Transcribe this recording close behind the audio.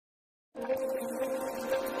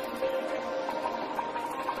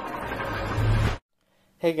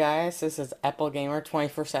Hey guys, this is Apple Gamer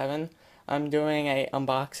 24/7. I'm doing a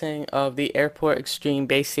unboxing of the Airport Extreme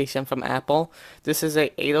base station from Apple. This is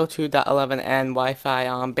a 802.11n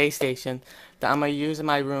Wi-Fi base station that I'm gonna use in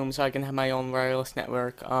my room so I can have my own wireless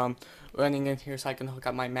network running in here so I can hook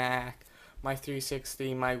up my Mac, my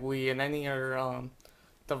 360, my Wii, and any other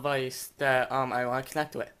device that I want to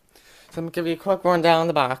connect to it. So I'm gonna give you a quick rundown of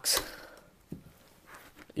the box.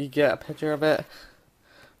 You get a picture of it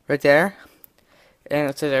right there. And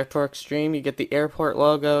it says Airport Extreme. You get the airport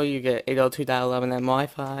logo. You get 802.11n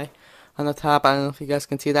Wi-Fi. On the top, I don't know if you guys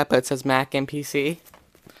can see that, but it says Mac and PC.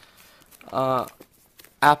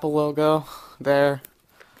 Apple logo there.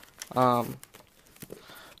 Other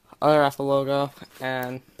Apple logo.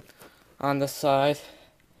 And on the side,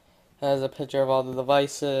 has a picture of all the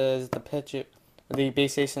devices, the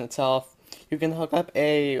base station itself. You can hook up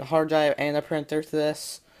a hard drive and a printer to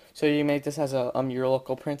this. So you make this as a your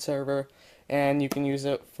local print server, and you can use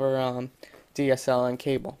it for DSL and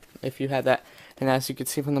cable if you had that. And as you can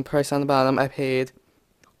see from the price on the bottom, I paid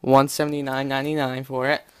 $179.99 for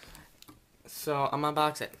it. So I'm gonna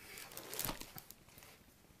box it.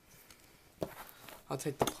 I'll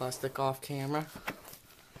take the plastic off camera.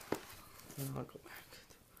 And I'll go back.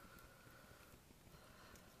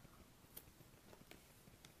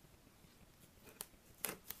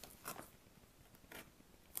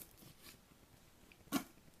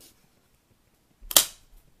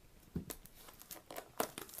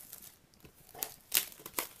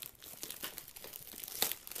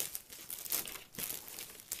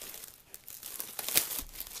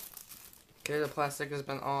 Okay, the plastic has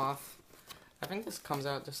been off. I think this comes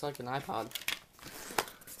out just like an iPod.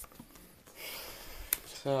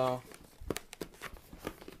 So,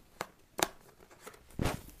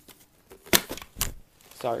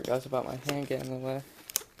 sorry guys about my hand getting in the way.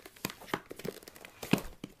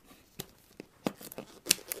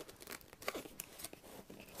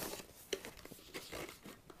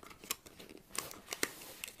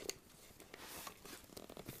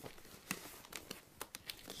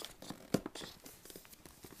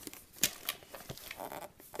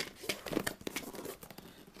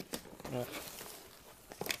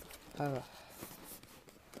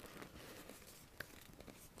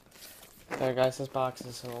 There guys, this box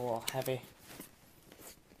is a little heavy.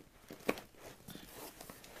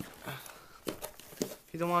 If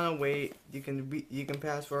you don't want to wait, you can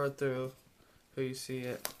pass forward through so you see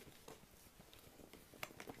it.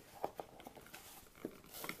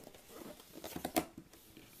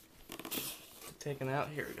 Taken out,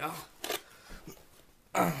 here we go.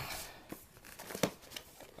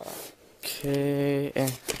 Okay,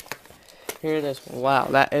 and here it is. Wow,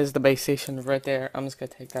 that is the base station right there. I'm just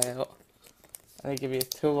gonna take that out. I'm gonna give you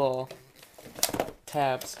two little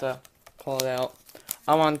tabs to pull it out.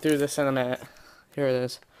 I'll run through this in a minute. Here it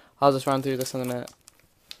is. I'll just run through this in a minute.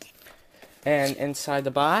 And inside the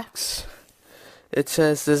box, it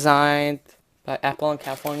says designed by Apple in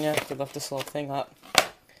California. We lift this little thing up.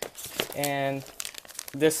 And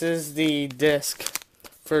this is the disc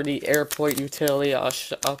for the airport utility. I'll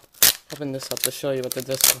open this up to show you what the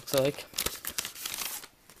disc looks like.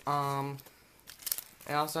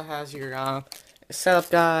 It also has your setup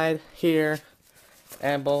guide here,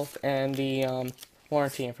 and the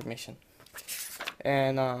warranty information,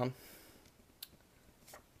 and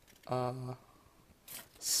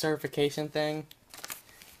certification thing.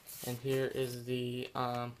 And here is the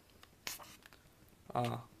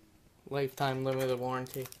lifetime limited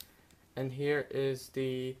warranty. And here is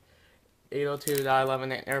the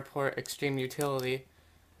 802.11 Airport Extreme Utility.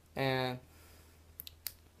 And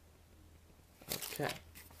okay,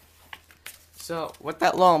 so what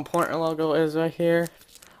that little important logo is right here,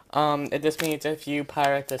 it just means if you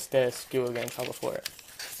pirate this disc, you will get in trouble for it.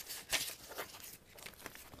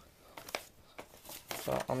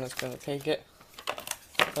 So I'm just gonna take it,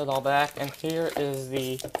 put it all back, and here is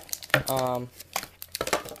the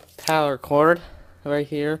power cord right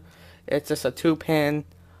here. It's just a 2-pin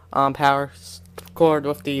power cord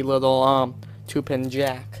with the little 2-pin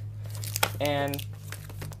jack. And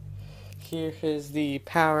here is the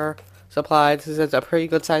power supply. This is a pretty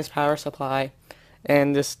good sized power supply,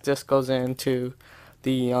 and this just goes into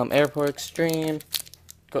the Airport Extreme,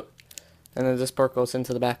 and then this port goes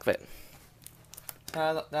into the back of it.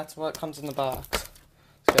 That's what comes in the box.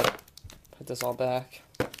 So put this all back.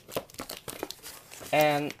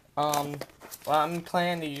 And what I'm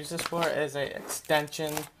planning to use this for is an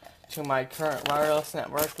extension to my current wireless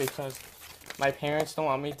network, because my parents don't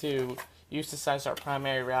want me to use this as our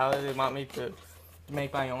primary router. They want me to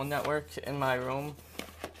make my own network in my room.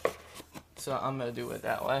 So I'm gonna do it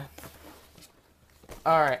that way.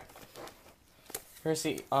 Alright. Here's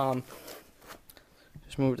the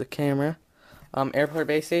just move the camera. Airport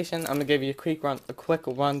base station. I'm gonna give you a quick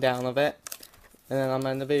rundown of it, and then I'm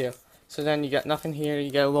end the video. So then you got nothing here. You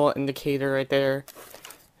get a little indicator right there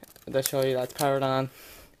that show you that's powered on.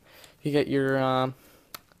 You get your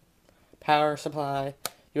power supply,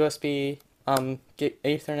 USB, get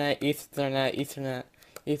Ethernet,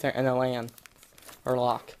 and a LAN or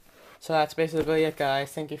lock. So that's basically it,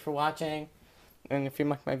 guys. Thank you for watching, and if you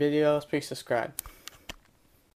like my videos, please subscribe.